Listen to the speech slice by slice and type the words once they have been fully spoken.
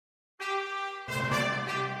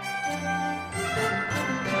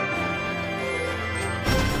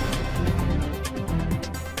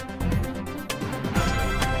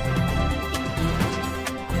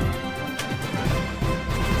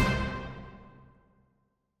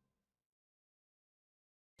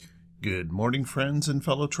Good morning, friends and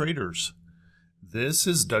fellow traders. This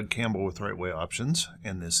is Doug Campbell with Right Way Options,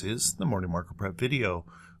 and this is the Morning Market Prep video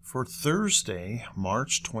for Thursday,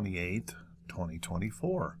 March 28th,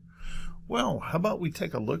 2024. Well, how about we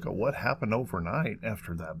take a look at what happened overnight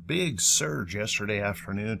after that big surge yesterday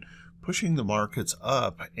afternoon, pushing the markets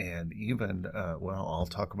up and even, well, I'll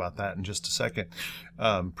talk about that in just a second.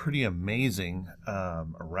 Pretty amazing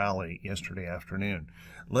rally yesterday afternoon.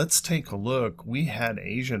 Let's take a look. We had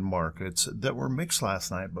Asian markets that were mixed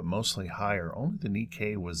last night, but mostly higher. Only the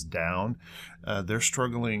Nikkei was down. They're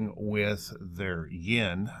struggling with their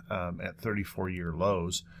yen at 34-year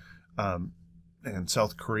lows. And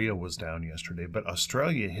South Korea was down yesterday, but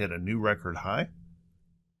Australia hit a new record high.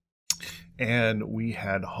 And we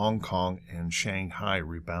had Hong Kong and Shanghai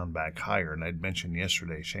rebound back higher. And I'd mentioned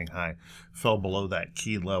yesterday, Shanghai fell below that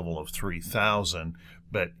key level of 3,000,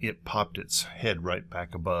 but it popped its head right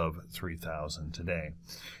back above 3,000 today.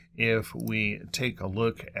 If we take a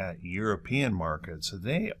look at European markets,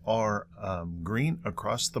 they are green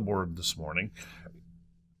across the board this morning.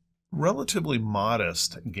 Relatively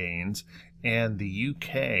modest gains, and the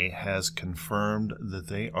UK has confirmed that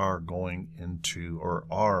they are going into or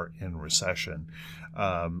are in recession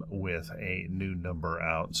with a new number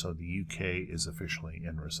out. So the UK is officially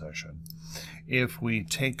in recession. If we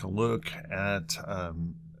take a look at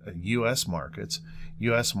U.S. markets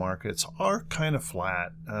are kind of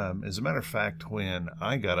flat. As a matter of fact, when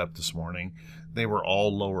I got up this morning, they were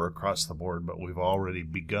all lower across the board, but we've already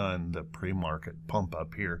begun the pre-market pump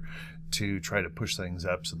up here to try to push things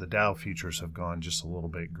up. So the Dow futures have gone just a little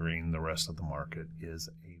bit green. The rest of the market is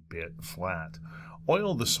a bit flat.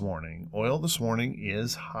 Oil this morning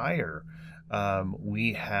is higher.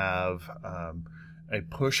 We have a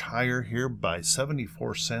push higher here by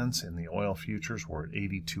 74 cents in the oil futures. We're at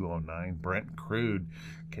 82.09. Brent crude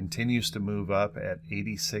continues to move up at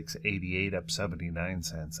 86.88, up 79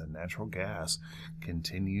 cents. And natural gas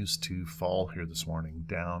continues to fall here this morning,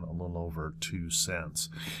 down a little over 2 cents.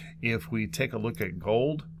 If we take a look at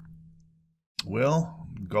gold, well,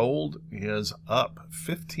 gold is up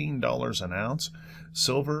 $15 an ounce.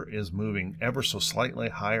 Silver is moving ever so slightly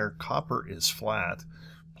higher. Copper is flat.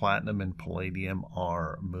 Platinum and palladium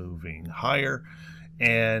are moving higher,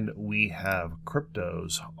 and we have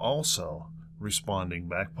cryptos also responding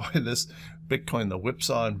back. Boy, this Bitcoin, the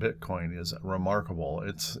whipsaw in Bitcoin is remarkable.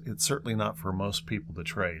 It's certainly not for most people to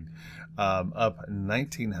trade. Up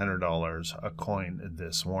 $1,900 a coin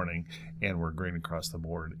this morning, and we're green across the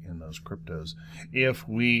board in those cryptos. If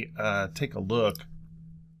we take a look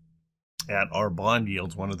at our bond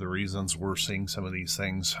yields, one of the reasons we're seeing some of these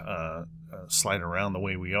things slide around the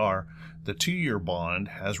way we are, the 2-year bond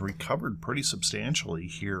has recovered pretty substantially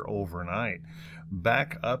here overnight,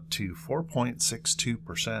 back up to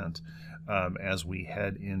 4.62% as we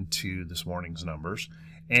head into this morning's numbers.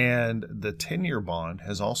 And the 10-year bond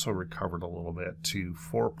has also recovered a little bit to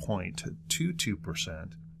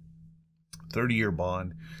 4.22%. 30-year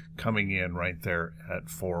bond coming in right there at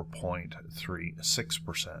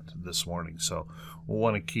 4.36% this morning. So we'll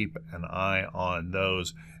want to keep an eye on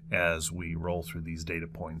those as we roll through these data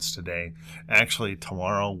points today. Actually,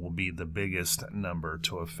 tomorrow will be the biggest number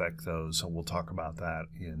to affect those, so we'll talk about that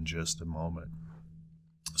in just a moment.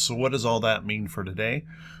 So what does all that mean for today?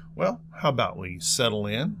 Well, how about we settle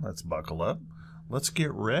in? Let's buckle up. Let's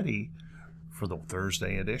get ready for the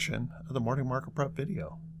Thursday edition of the Morning Market Prep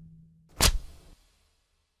video.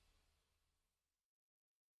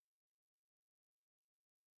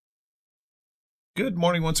 Good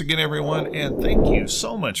morning once again, everyone, and thank you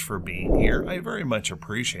so much for being here. I very much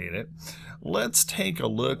appreciate it. Let's take a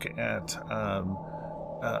look at some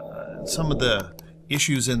of the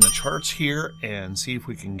issues in the charts here and see if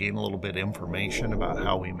we can gain a little bit of information about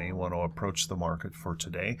how we may want to approach the market for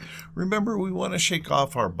today. Remember, we want to shake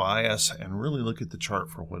off our bias and really look at the chart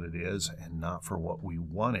for what it is and not for what we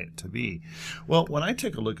want it to be. Well, when I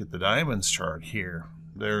take a look at the diamonds chart here,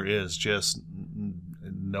 there is just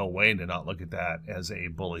no way to not look at that as a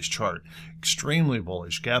bullish chart. Extremely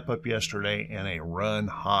bullish. Gap up yesterday and a run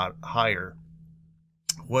higher.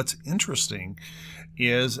 What's interesting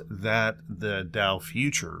is that the Dow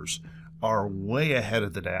futures are way ahead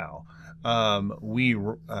of the Dow. We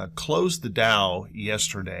closed the Dow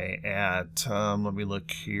yesterday at, let me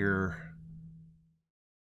look here.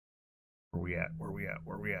 Where we at?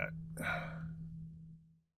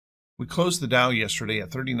 We closed the Dow yesterday at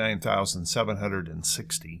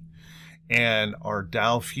 39,760, and our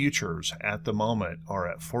Dow futures at the moment are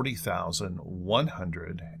at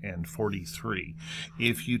 40,143.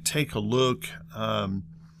 If you take a look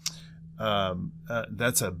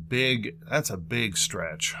that's a big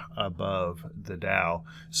stretch above the Dow.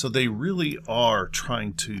 So they really are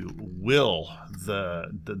trying to will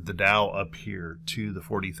the Dow up here to the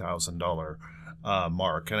 $40,000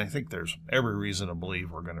 mark, and I think there's every reason to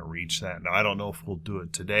believe we're going to reach that. Now, I don't know if we'll do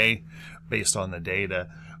it today based on the data,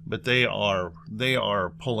 but they are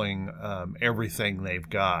pulling everything they've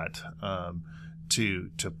got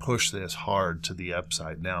to push this hard to the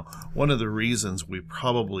upside. Now, one of the reasons we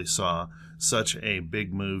probably saw such a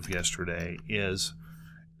big move yesterday is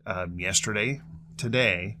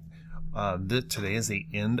today is the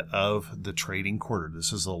end of the trading quarter.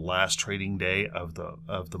 This is the last trading day of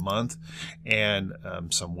the month, and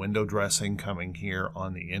some window dressing coming here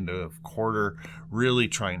on the end of quarter, really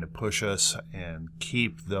trying to push us and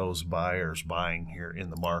keep those buyers buying here in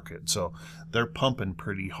the market. So they're pumping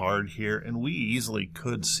pretty hard here, and we easily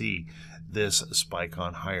could see this spike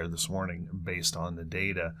on higher this morning based on the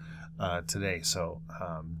data today. So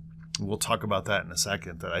we'll talk about that in a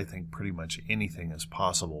second, that I think pretty much anything is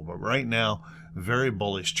possible. But right now, very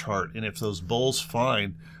bullish chart. And if those bulls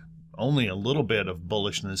find only a little bit of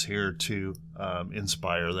bullishness here to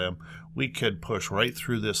inspire them, we could push right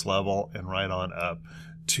through this level and right on up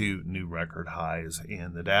to new record highs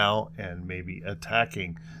in the Dow, and maybe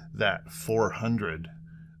attacking that 400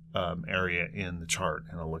 area in the chart.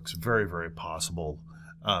 And it looks very, very possible.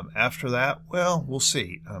 After that, well, we'll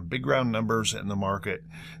see. Big round numbers in the market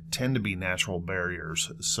tend to be natural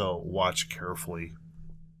barriers, so watch carefully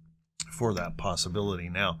for that possibility.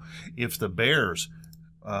 Now, if the bears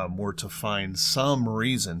were to find some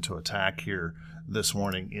reason to attack here this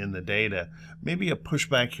morning in the data, maybe a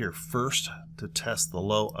pushback here first to test the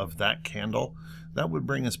low of that candle, that would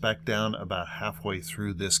bring us back down about halfway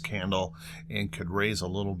through this candle and could raise a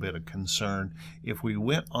little bit of concern. If we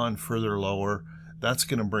went on further lower, that's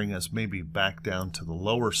going to bring us maybe back down to the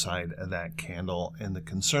lower side of that candle. And the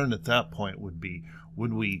concern at that point would be,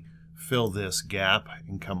 would we fill this gap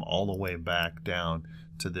and come all the way back down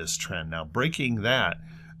to this trend? Now, breaking that,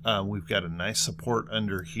 we've got a nice support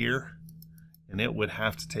under here, and it would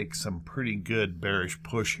have to take some pretty good bearish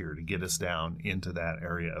push here to get us down into that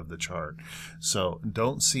area of the chart. So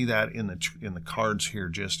don't see that in the cards here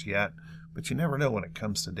just yet. But you never know when it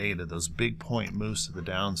comes to data. Those big point moves to the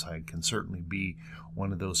downside can certainly be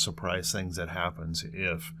one of those surprise things that happens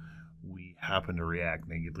if we happen to react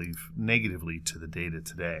negatively to the data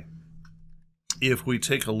today. If we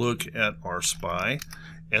take a look at our SPY,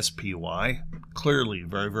 clearly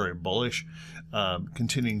very, very bullish,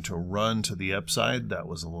 continuing to run to the upside. That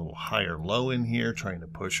was a little higher low in here, trying to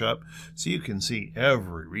push up. So you can see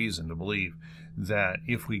every reason to believe that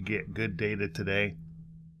if we get good data today,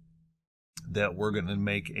 that we're going to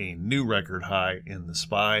make a new record high in the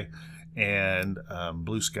SPY, and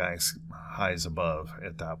blue sky highs above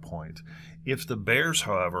at that point. If the bears,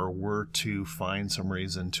 however, were to find some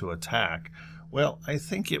reason to attack, well, I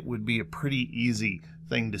think it would be a pretty easy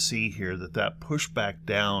thing to see here that push back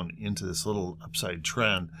down into this little upside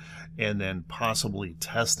trend, and then possibly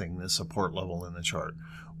testing this support level in the chart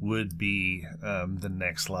would be the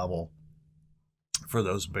next level for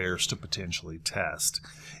those bears to potentially test.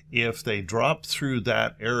 If they drop through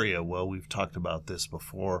that area, well, we've talked about this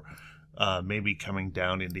before, maybe coming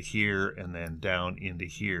down into here and then down into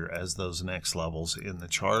here as those next levels in the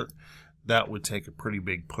chart, that would take a pretty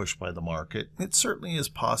big push by the market. It certainly is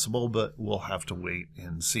possible, but we'll have to wait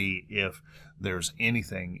and see if there's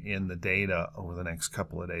anything in the data over the next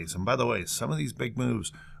couple of days. And by the way, some of these big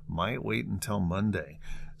moves might wait until Monday.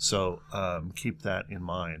 So keep that in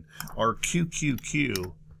mind. Our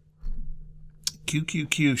QQQ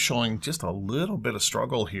showing just a little bit of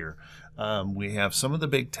struggle here. We have some of the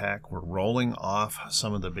big tech. We're rolling off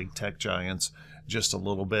some of the big tech giants just a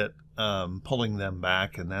little bit, pulling them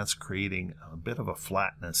back, and that's creating a bit of a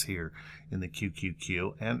flatness here in the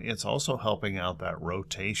QQQ, and it's also helping out that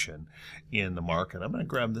rotation in the market. I'm going to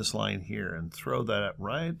grab this line here and throw that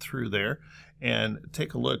right through there and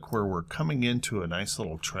take a look where we're coming into a nice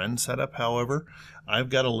little trend setup. However, I've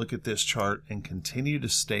got to look at this chart and continue to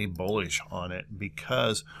stay bullish on it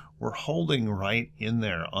because we're holding right in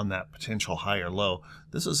there on that potential higher low.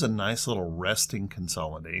 This is a nice little resting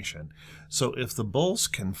consolidation. So if the bulls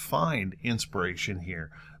can find inspiration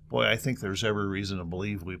here, boy, I think there's every reason to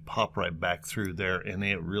believe we pop right back through there, and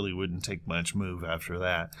it really wouldn't take much move after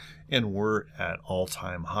that. And we're at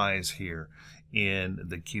all-time highs here in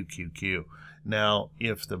the QQQ. Now,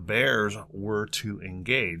 if the bears were to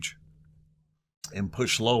engage and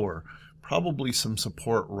push lower, probably some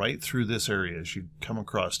support right through this area as you come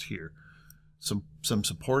across here. Some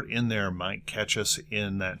support in there might catch us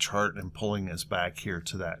in that chart and pulling us back here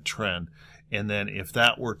to that trend. And then if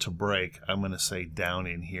that were to break, I'm going to say down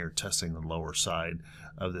in here, testing the lower side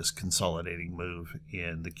of this consolidating move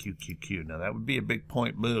in the QQQ. Now that would be a big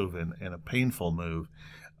point move and a painful move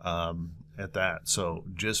at that. So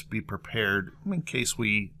just be prepared in case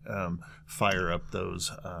we fire up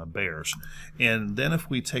those bears. And then if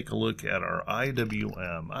we take a look at our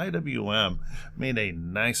IWM made a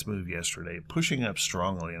nice move yesterday, pushing up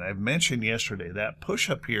strongly. And I've mentioned yesterday that push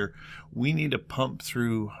up here, we need to pump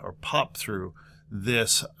through or pop through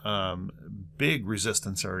this big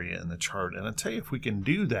resistance area in the chart. And I'll tell you, if we can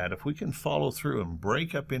do that, if we can follow through and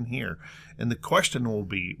break up in here, and the question will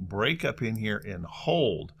be break up in here and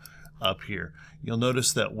hold up here, you'll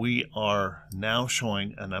notice that we are now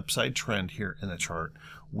showing an upside trend here in the chart.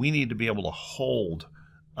 We need to be able to hold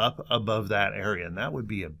up above that area, and that would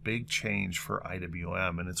be a big change for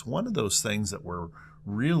IWM. And it's one of those things that we're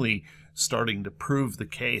really starting to prove the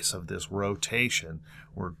case of this rotation.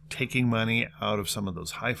 We're taking money out of some of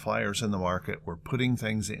those high flyers in the market. We're putting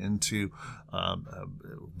things into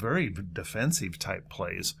very defensive type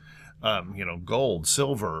plays. You know, gold,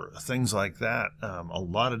 silver, things like that. A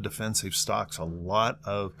lot of defensive stocks, a lot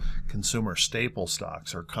of consumer staple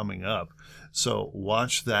stocks are coming up. So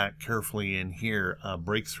watch that carefully in here.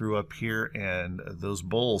 Breakthrough up here, and those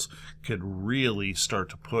bulls could really start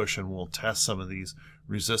to push, and we'll test some of these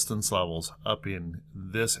resistance levels up in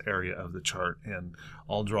this area of the chart, and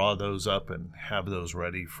I'll draw those up and have those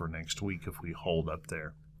ready for next week if we hold up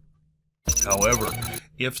there. However,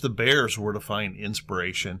 if the bears were to find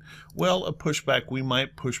inspiration, well, a pushback, we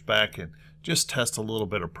might push back and just test a little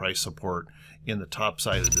bit of price support in the top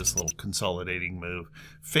side of this little consolidating move.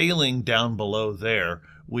 Failing down below there,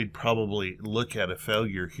 we'd probably look at a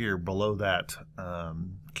failure here below that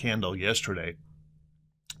candle yesterday,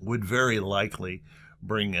 would very likely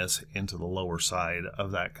bring us into the lower side of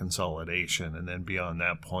that consolidation. And then beyond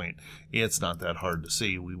that point, it's not that hard to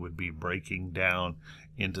see. We would be breaking down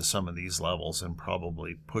into some of these levels and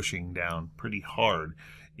probably pushing down pretty hard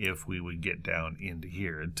if we would get down into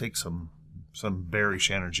here. It'd take some bearish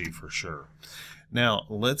energy for sure. Now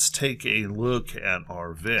let's take a look at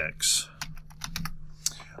our VIX.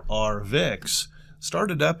 Our VIX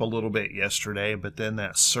started up a little bit yesterday, but then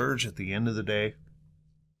that surge at the end of the day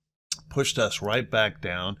pushed us right back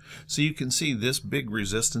down. So you can see this big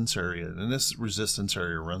resistance area, and this resistance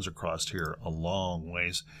area runs across here a long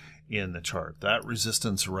ways in the chart. That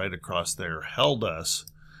resistance right across there held us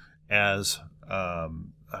as a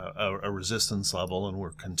resistance level, and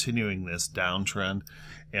we're continuing this downtrend,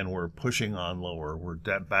 and we're pushing on lower. We're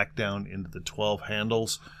back down into the 12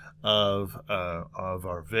 handles of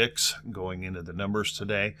our VIX going into the numbers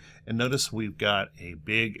today. And notice we've got a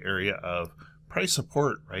big area of price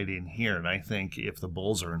support right in here, and I think if the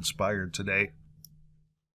bulls are inspired today,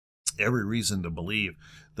 every reason to believe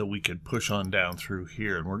that we could push on down through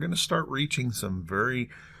here, and we're going to start reaching some very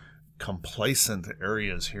complacent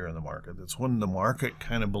areas here in the market. That's when the market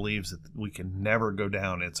kind of believes that we can never go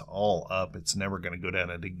down. It's all up. It's never going to go down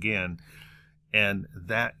it again. And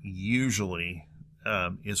that usually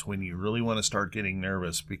is when you really want to start getting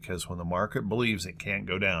nervous, because when the market believes it can't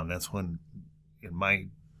go down, that's when, in my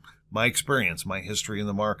experience, my history in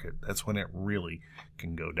the market, that's when it really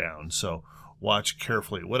can go down. So watch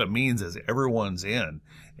carefully. What it means is everyone's in,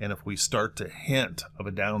 and if we start to hint of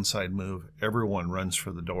a downside move, everyone runs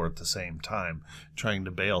for the door at the same time, trying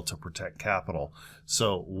to bail to protect capital.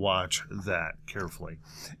 So watch that carefully.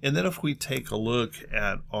 And then if we take a look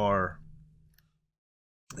at our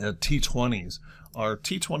T20s, our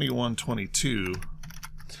T2122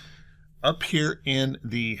 up here in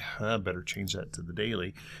the, I better change that to the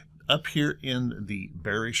daily, up here in the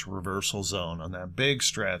bearish reversal zone on that big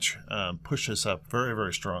stretch, push us up very,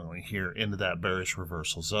 very strongly here into that bearish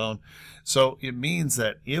reversal zone. So it means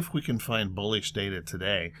that if we can find bullish data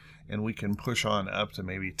today and we can push on up to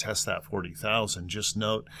maybe test that 40,000, just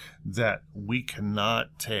note that we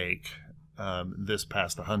cannot take this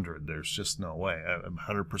past 100. There's just no way.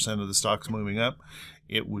 100% of the stocks moving up,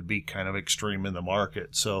 it would be kind of extreme in the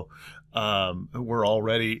market. So we're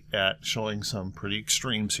already at showing some pretty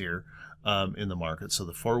extremes here in the market. So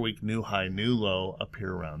the 4-week new high, new low up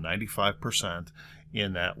here around 95%,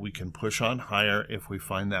 in that we can push on higher if we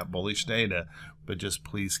find that bullish data. But just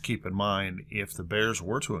please keep in mind, if the bears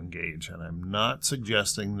were to engage, and I'm not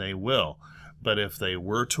suggesting they will, but if they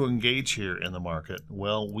were to engage here in the market,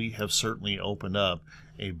 well, we have certainly opened up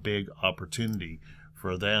a big opportunity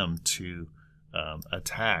for them to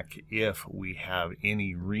attack if we have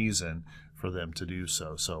any reason for them to do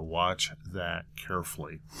so. So watch that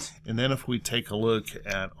carefully. And then if we take a look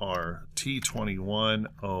at our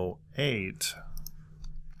T2108,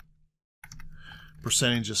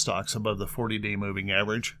 percentage of stocks above the 40-day moving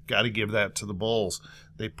average. Got to give that to the bulls.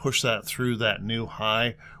 They push that through that new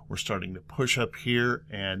high. We're starting to push up here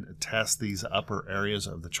and test these upper areas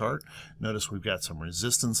of the chart. Notice we've got some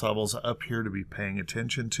resistance levels up here to be paying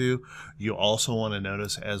attention to. You also want to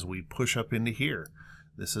notice as we push up into here,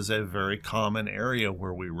 this is a very common area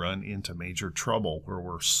where we run into major trouble, where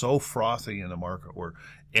we're so frothy in the market where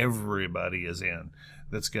everybody is in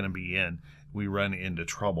that's going to be in. We run into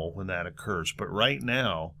trouble when that occurs. But right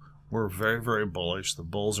now, we're very, very bullish. The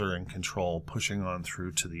bulls are in control, pushing on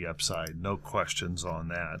through to the upside. No questions on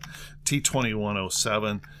that.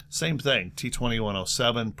 T2107, same thing.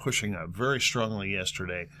 T2107 pushing up very strongly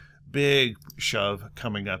yesterday. Big shove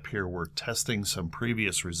coming up here. We're testing some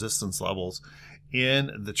previous resistance levels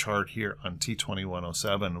in the chart here on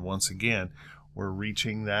T2107. Once again, we're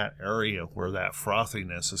reaching that area where that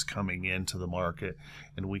frothiness is coming into the market,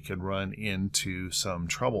 and we could run into some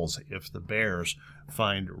troubles if the bears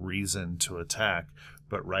find reason to attack.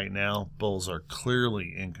 But right now, bulls are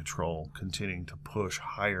clearly in control, continuing to push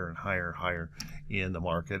higher and higher and higher in the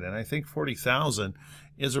market. And I think 40,000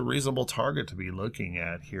 is a reasonable target to be looking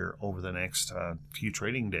at here over the next few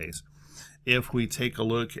trading days. If we take a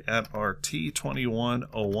look at our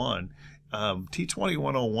T2101,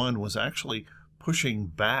 T2101 was actually pushing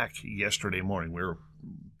back yesterday morning.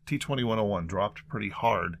 T2101 dropped pretty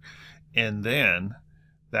hard, and then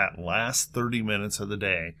that last 30 minutes of the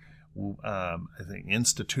day, I think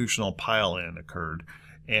institutional pile-in occurred,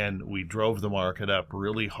 and we drove the market up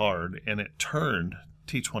really hard, and it turned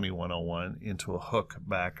T2101 into a hook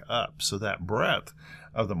back up. So that breadth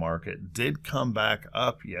of the market did come back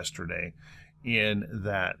up yesterday in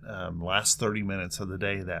that last 30 minutes of the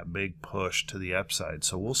day, that big push to the upside.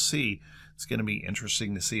 So we'll see. It's going to be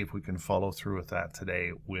interesting to see if we can follow through with that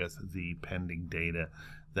today with the pending data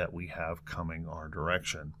that we have coming our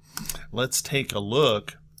direction. Let's take a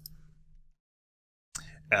look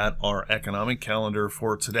at our economic calendar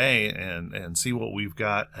for today and see what we've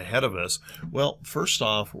got ahead of us. Well, first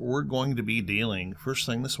off, we're going to be dealing first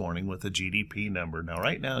thing this morning with the GDP number. Now,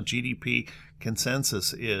 right now, GDP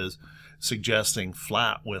consensus is suggesting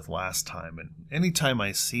flat with last time. And anytime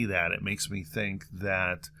I see that, it makes me think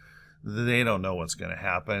that they don't know what's going to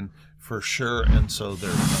happen for sure, and so they're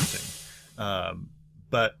punting.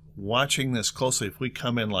 But watching this closely, if we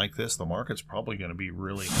come in like this, the market's probably going to be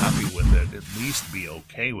really happy with it, at least be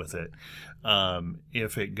okay with it.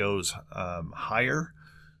 If it goes higher,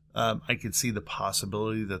 I could see the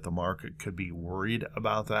possibility that the market could be worried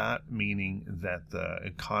about that, meaning that the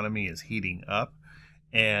economy is heating up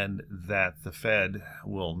and that the Fed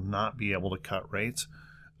will not be able to cut rates.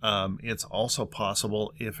 It's also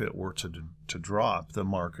possible if it were to drop, the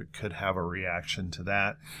market could have a reaction to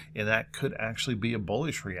that, and that could actually be a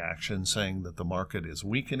bullish reaction, saying that the market is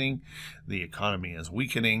weakening, the economy is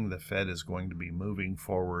weakening, the Fed is going to be moving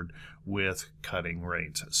forward with cutting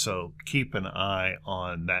rates. So keep an eye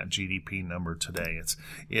on that GDP number today.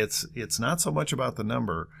 It's not so much about the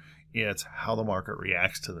number, it's how the market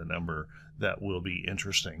reacts to the number that will be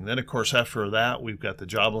interesting. Then, of course, after that, we've got the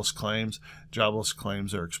jobless claims. Jobless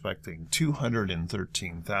claims are expecting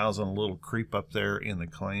 213,000, a little creep up there in the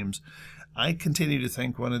claims. I continue to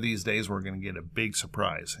think one of these days we're going to get a big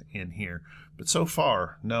surprise in here. But so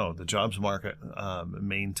far, no, the jobs market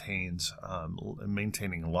maintaining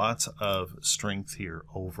lots of strength here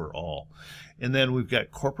overall. And then we've got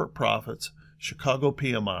corporate profits, Chicago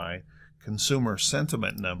PMI, consumer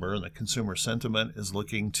sentiment number, and the consumer sentiment is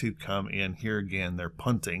looking to come in here again. They're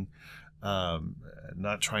punting,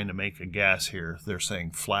 not trying to make a guess here. They're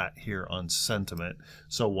saying flat here on sentiment.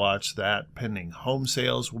 So watch that. Pending home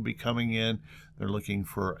sales will be coming in. They're looking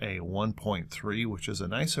for a 1.3, which is a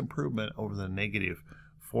nice improvement over the negative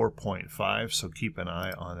 4.5. So keep an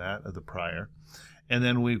eye on that of the prior. And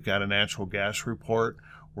then we've got a natural gas report.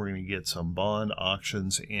 We're going to get some bond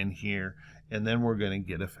auctions in here, and then we're going to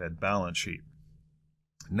get a Fed balance sheet.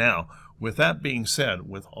 Now, with that being said,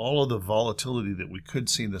 with all of the volatility that we could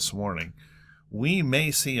see this morning, we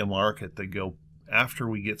may see a market that go, after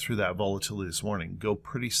we get through that volatility this morning, go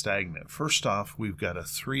pretty stagnant. First off, we've got a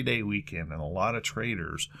 3-day weekend, and a lot of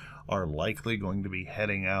traders are likely going to be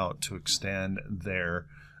heading out to extend their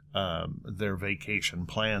vacation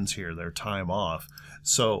plans here, their time off.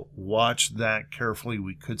 So watch that carefully.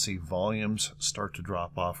 We could see volumes start to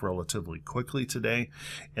drop off relatively quickly today.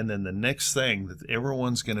 And then the next thing that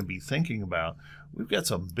everyone's going to be thinking about, we've got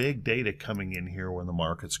some big data coming in here when the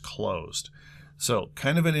market's closed. So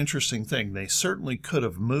kind of an interesting thing. They certainly could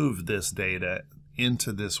have moved this data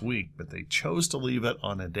into this week, but they chose to leave it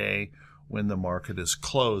on a day when the market is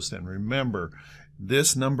closed. And remember,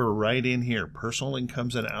 This number right in here, personal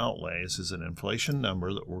incomes and outlays, is an inflation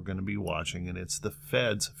number that we're going to be watching, and it's the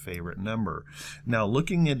Fed's favorite number. Now,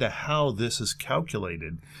 looking into how this is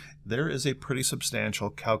calculated, there is a pretty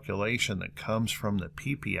substantial calculation that comes from the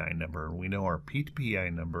PPI number, and we know our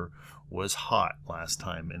PPI number was hot last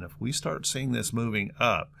time, and if we start seeing this moving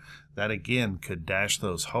up, that again could dash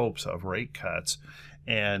those hopes of rate cuts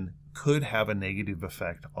and could have a negative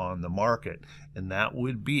effect on the market, and that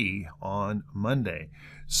would be on Monday.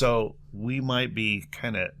 So we might be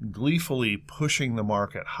kind of gleefully pushing the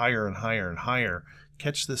market higher and higher and higher,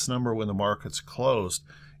 catch this number when the market's closed,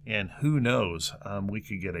 and who knows, we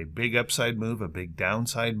could get a big upside move, a big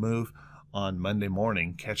downside move on Monday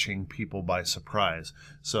morning, catching people by surprise.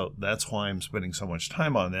 So that's why I'm spending so much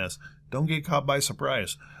time on this. Don't get caught by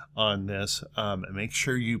surprise on this. Make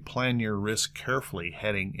sure you plan your risk carefully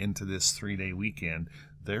heading into this 3-day weekend.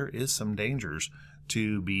 There is some dangers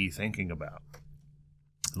to be thinking about.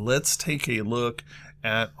 Let's take a look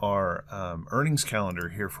at our earnings calendar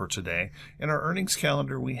here for today. In our earnings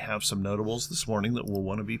calendar, we have some notables this morning that we'll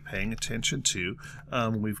want to be paying attention to.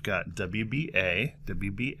 We've got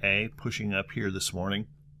WBA pushing up here this morning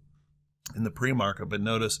in the pre-market, but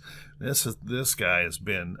notice this guy has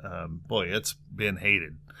been, boy, it's been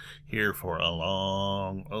hated here for a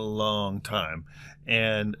long time,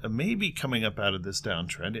 and maybe coming up out of this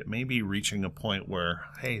downtrend, it may be reaching a point where,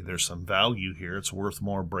 hey, there's some value here. It's worth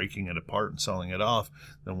more breaking it apart and selling it off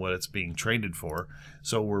than what it's being traded for.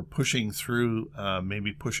 So we're pushing through,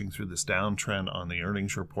 maybe pushing through this downtrend on the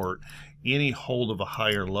earnings report. Any hold of a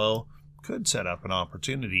higher low could set up an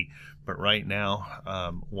opportunity, but right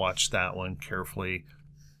now, watch that one carefully.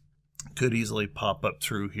 Could easily pop up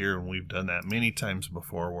through here, and we've done that many times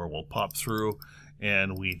before, where we'll pop through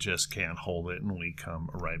and we just can't hold it and we come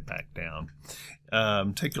right back down.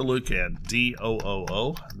 Take a look at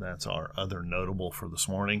DOOO. That's our other notable for this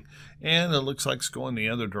morning, and it looks like it's going the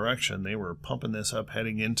other direction. They were pumping this up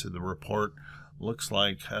heading into the report. Looks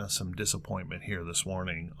like some disappointment here this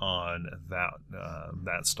morning on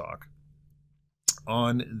that stock.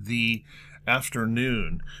 On the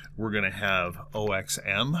afternoon, we're going to have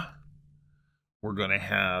OXM. We're going to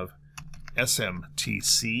have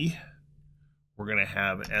SMTC. We're going to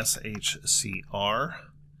have SHCR,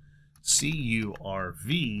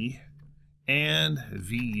 CURV, and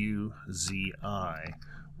VUZI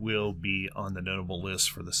will be on the notable list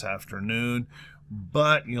for this afternoon.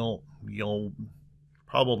 But you'll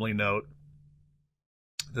probably note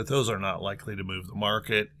that those are not likely to move the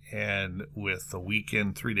market, and with the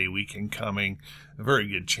weekend, 3-day weekend coming, a very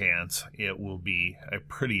good chance it will be a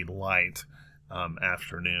pretty light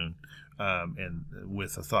afternoon, and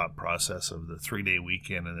with the thought process of the 3-day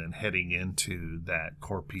weekend and then heading into that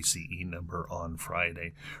core PCE number on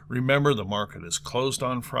Friday. Remember, the market is closed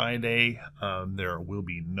on Friday. There will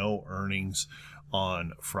be no earnings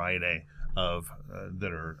on Friday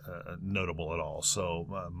that are notable at all.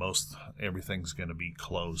 So most everything's going to be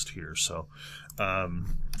closed here. So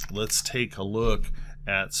let's take a look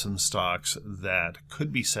at some stocks that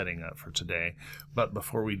could be setting up for today. But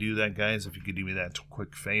before we do that, guys, if you could do me that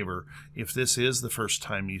quick favor, if this is the first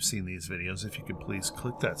time you've seen these videos, if you could please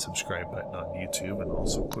click that subscribe button on YouTube, and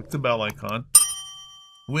also click the bell icon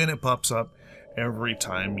when it pops up every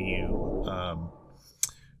time you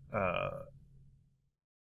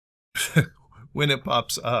when it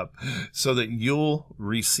pops up, so that you'll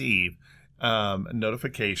receive a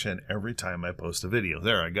notification every time I post a video.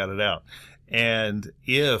 There, I got it out. And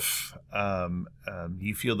if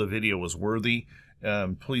you feel the video was worthy,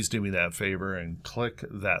 please do me that favor and click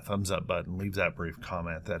that thumbs up button, leave that brief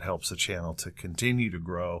comment. That helps the channel to continue to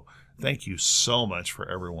grow. Thank you so much for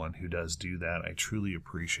everyone who does do that. I truly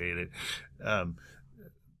appreciate it.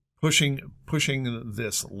 Pushing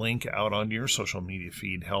this link out on your social media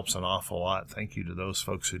feed helps an awful lot. Thank you to those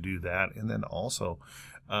folks who do that. And then also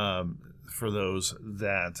for those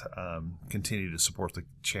that continue to support the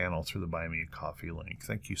channel through the Buy Me a Coffee link.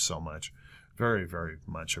 Thank you so much. Very, very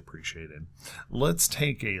much appreciated. Let's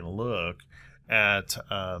take a look at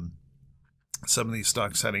some of these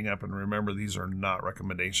stocks setting up, and remember, these are not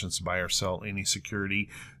recommendations to buy or sell any security.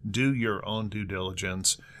 Do your own due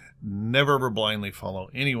diligence. Never ever blindly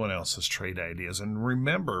follow anyone else's trade ideas. And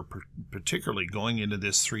remember, particularly going into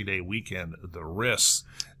this 3-day weekend, the risks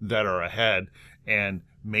that are ahead, and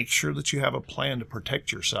make sure that you have a plan to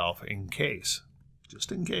protect yourself in case,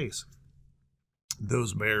 just in case,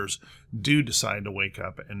 those bears do decide to wake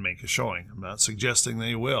up and make a showing. I'm not suggesting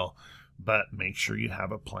they will, but make sure you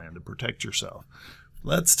have a plan to protect yourself.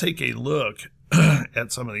 Let's take a look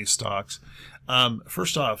at some of these stocks.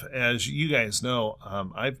 First off, as you guys know,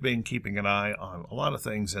 I've been keeping an eye on a lot of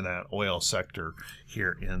things in that oil sector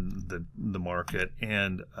here in the market,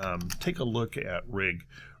 and take a look at rig.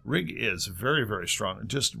 Rig is very, very strong,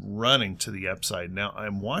 just running to the upside. Now,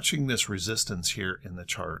 I'm watching this resistance here in the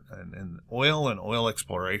chart, and oil and oil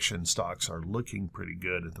exploration stocks are looking pretty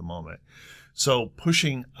good at the moment. So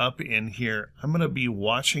pushing up in here, I'm going to be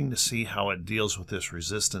watching to see how it deals with this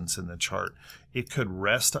resistance in the chart. It could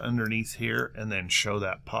rest underneath here and then show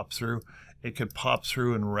that pop through. It could pop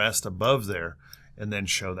through and rest above there and then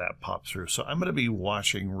show that pop through. So I'm going to be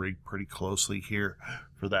watching rig pretty closely here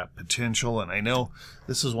for that potential. And I know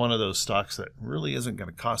this is one of those stocks that really isn't going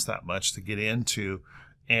to cost that much to get into.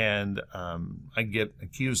 And I get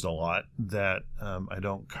accused a lot that I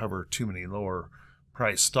don't cover too many lower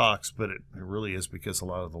price stocks, but it really is because a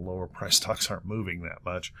lot of the lower price stocks aren't moving that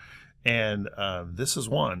much. And this is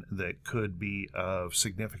one that could be of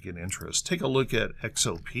significant interest. Take a look at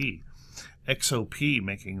XOP. XOP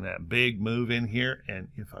making that big move in here, and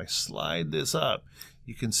if I slide this up,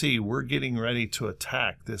 you can see we're getting ready to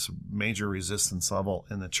attack this major resistance level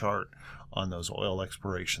in the chart on those oil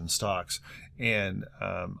exploration stocks. And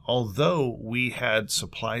although we had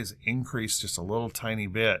supplies increase just a little tiny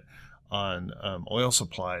bit on oil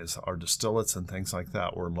supplies, our distillates and things like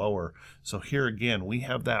that were lower. So here again, we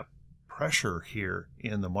have that pressure here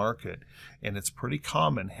in the market, and it's pretty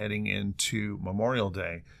common heading into Memorial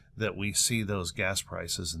Day that we see those gas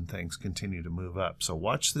prices and things continue to move up. So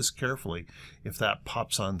watch this carefully if that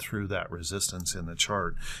pops on through that resistance in the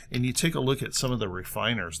chart. And you take a look at some of the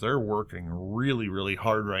refiners. They're working really, really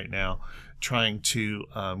hard right now trying to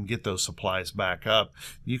get those supplies back up.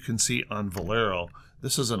 You can see on Valero,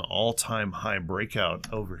 this is an all-time high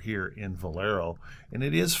breakout over here in Valero, and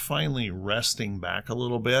it is finally resting back a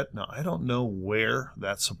little bit. Now, I don't know where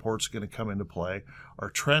that support's going to come into play. Our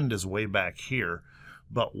trend is way back here,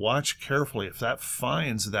 but watch carefully if that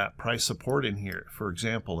finds that price support in here. For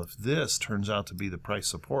example, if this turns out to be the price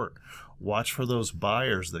support, watch for those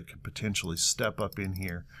buyers that could potentially step up in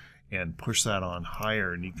here and push that on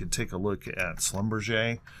higher. And you can take a look at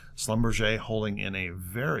Schlumberger. Schlumberger holding in a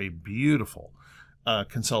very beautiful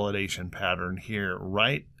consolidation pattern here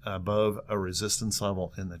right above a resistance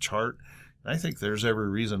level in the chart. I think there's every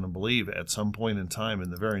reason to believe at some point in time in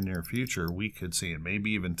the very near future we could see, and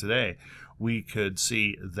maybe even today, we could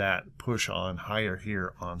see that push on higher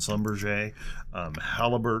here on Schlumberger.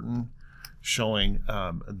 Halliburton showing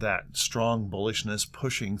that strong bullishness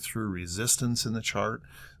pushing through resistance in the chart.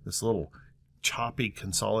 This little choppy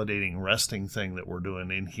consolidating resting thing that we're doing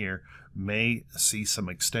in here may see some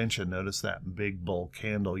extension. Notice that big bull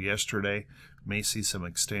candle yesterday. May see some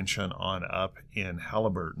extension on up in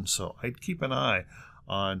Halliburton. So I'd keep an eye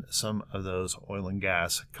on some of those oil and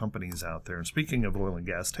gas companies out there. And speaking of oil and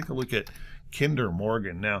gas, take a look at Kinder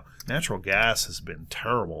Morgan. Now, natural gas has been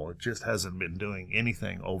terrible. It just hasn't been doing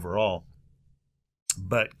anything overall.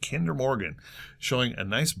 But Kinder Morgan showing a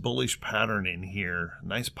nice bullish pattern in here.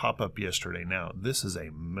 Nice pop-up yesterday. Now, this is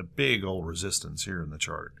a big old resistance here in the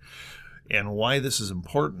chart. And why this is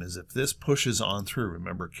important is if this pushes on through,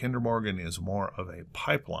 remember Kinder Morgan is more of a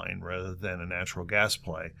pipeline rather than a natural gas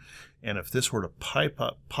play. And if this were to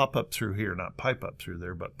pop up through here, not pipe up through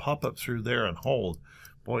there, but pop up through there and hold,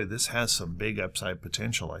 boy, this has some big upside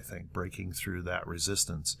potential, I think, breaking through that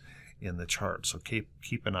resistance in the chart. So keep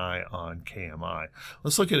an eye on KMI.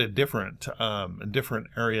 Let's look at a different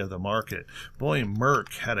area of the market. Boy,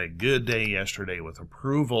 Merck had a good day yesterday with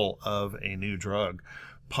approval of a new drug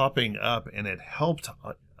popping up, and it helped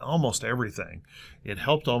almost everything. It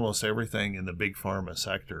helped almost everything in the big pharma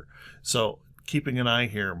sector. So keeping an eye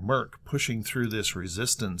here, Merck pushing through this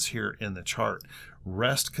resistance here in the chart.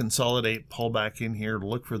 Rest, consolidate, pull back in here,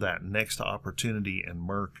 look for that next opportunity in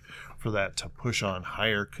Merck for that to push on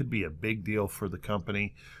higher. Could be a big deal for the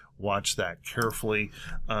company. Watch that carefully.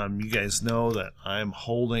 You guys know that I'm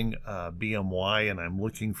holding BMY and I'm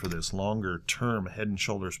looking for this longer term head and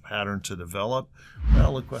shoulders pattern to develop.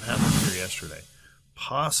 Well, look what happened here yesterday.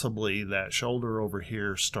 Possibly that shoulder over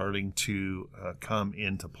here starting to come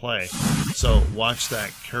into play. So watch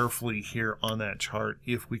that carefully here on that chart.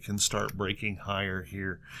 If we can start breaking higher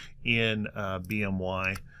here in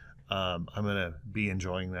BMY, I'm going to be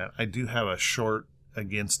enjoying that. I do have a short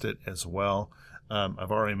against it as well.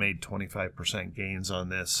 I've already made 25% gains on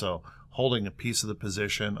this, so holding a piece of the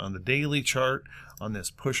position on the daily chart on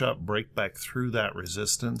this push up, break back through that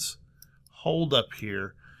resistance, hold up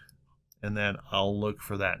here, and then I'll look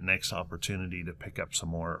for that next opportunity to pick up some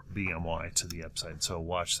more BMY to the upside. So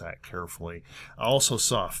watch that carefully. I also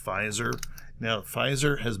saw Pfizer Now,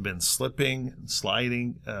 Pfizer has been slipping,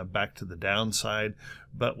 sliding back to the downside,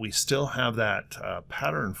 but we still have that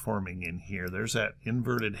pattern forming in here. There's that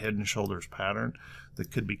inverted head and shoulders pattern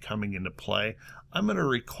that could be coming into play. I'm going to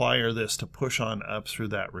require this to push on up through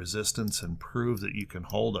that resistance and prove that you can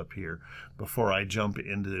hold up here before I jump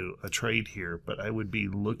into a trade here, but I would be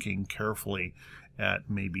looking carefully at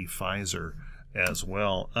maybe Pfizer as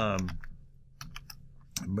well.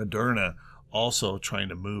 Moderna also trying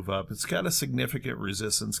to move up. It's got a significant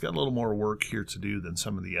resistance, got a little more work here to do than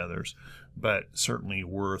some of the others, but certainly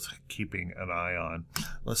worth keeping an eye on.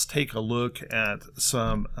 Let's take a look at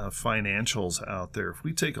some financials out there. If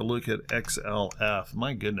we take a look at XLF,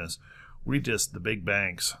 my goodness, the big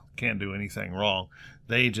banks can't do anything wrong.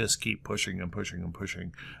 They just keep pushing and pushing and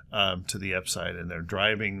pushing to the upside, and they're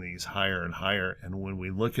driving these higher and higher. And when we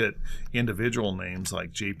look at individual names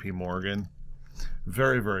like JP Morgan,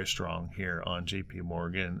 very, very strong here on JP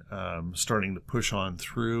Morgan, starting to push on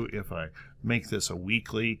through. If I make this a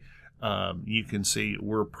weekly, you can see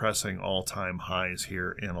we're pressing all-time highs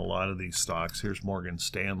here in a lot of these stocks. Here's Morgan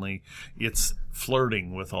Stanley. It's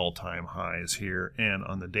flirting with all-time highs here, and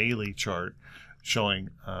on the daily chart showing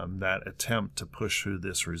that attempt to push through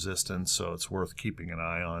this resistance, so it's worth keeping an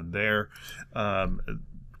eye on there.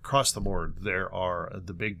 Across the board,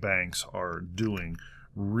 the big banks are doing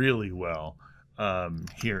really well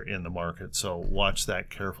here in the market, so watch that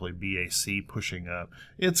carefully. BAC pushing up.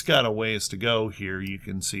 It's got a ways to go here, you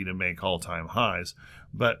can see, to make all-time highs,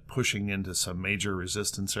 but pushing into some major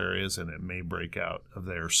resistance areas, and it may break out of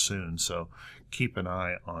there soon, so keep an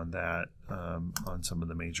eye on that on some of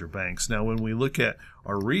the major banks. Now, when we look at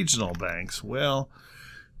our regional banks, well,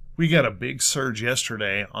 we got a big surge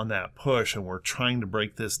yesterday on that push, and we're trying to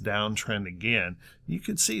break this downtrend again. You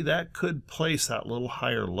can see that could place that little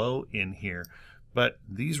higher low in here, but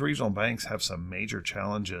these regional banks have some major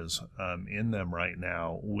challenges in them right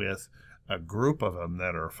now, with a group of them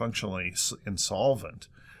that are functionally insolvent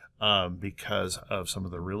because of some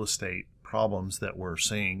of the real estate problems that we're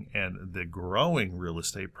seeing and the growing real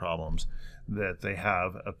estate problems that they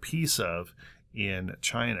have a piece of in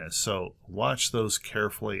China. So watch those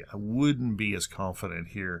carefully. I wouldn't be as confident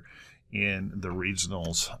here in the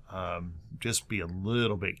regionals. Just be a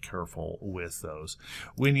little bit careful with those.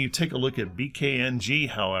 When you take a look at BKNG,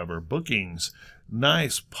 however, bookings,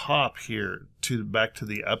 nice pop here back to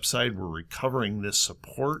the upside. We're recovering this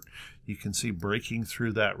support. You can see breaking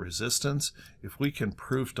through that resistance. If we can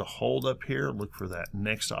prove to hold up here, look for that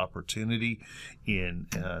next opportunity in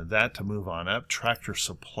that to move on up. Tractor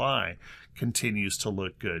Supply continues to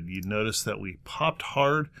look good. You notice that we popped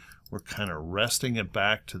hard. We're kind of resting it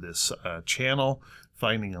back to this channel,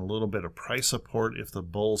 finding a little bit of price support. If the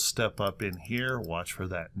bulls step up in here, watch for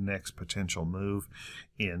that next potential move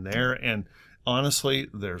in there. And honestly,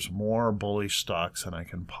 there's more bullish stocks than I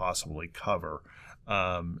can possibly cover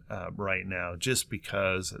right now, just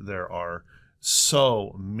because there are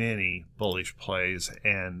so many bullish plays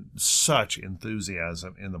and such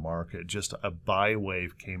enthusiasm in the market. Just a buy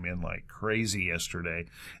wave came in like crazy yesterday.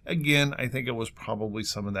 Again, I think it was probably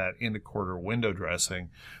some of that interquarter window dressing,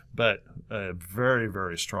 but a very,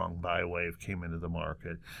 very strong buy wave came into the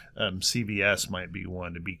market. CVS might be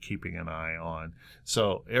one to be keeping an eye on.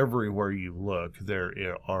 So everywhere you look, there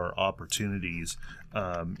are opportunities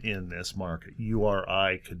in this market.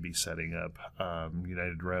 URI could be setting up.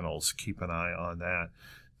 United Rentals, keep an eye on that.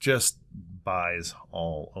 Just buys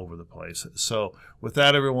all over the place. So with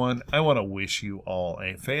that, everyone, I want to wish you all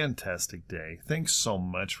a fantastic day. Thanks so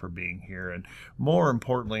much for being here. And more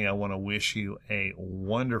importantly, I want to wish you a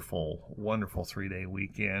wonderful, wonderful 3-day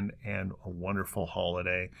weekend and a wonderful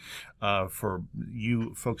holiday. For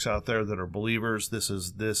you folks out there that are believers, this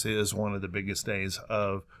is one of the biggest days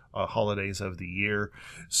of holidays of the year.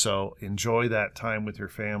 So enjoy that time with your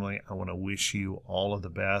family. I want to wish you all of the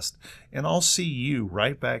best. And I'll see you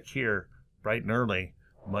right back here bright and early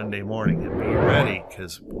Monday morning. And be ready,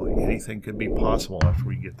 because anything could be possible after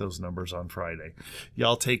we get those numbers on Friday.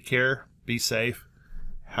 Y'all take care. Be safe.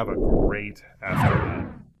 Have a great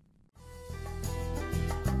afternoon.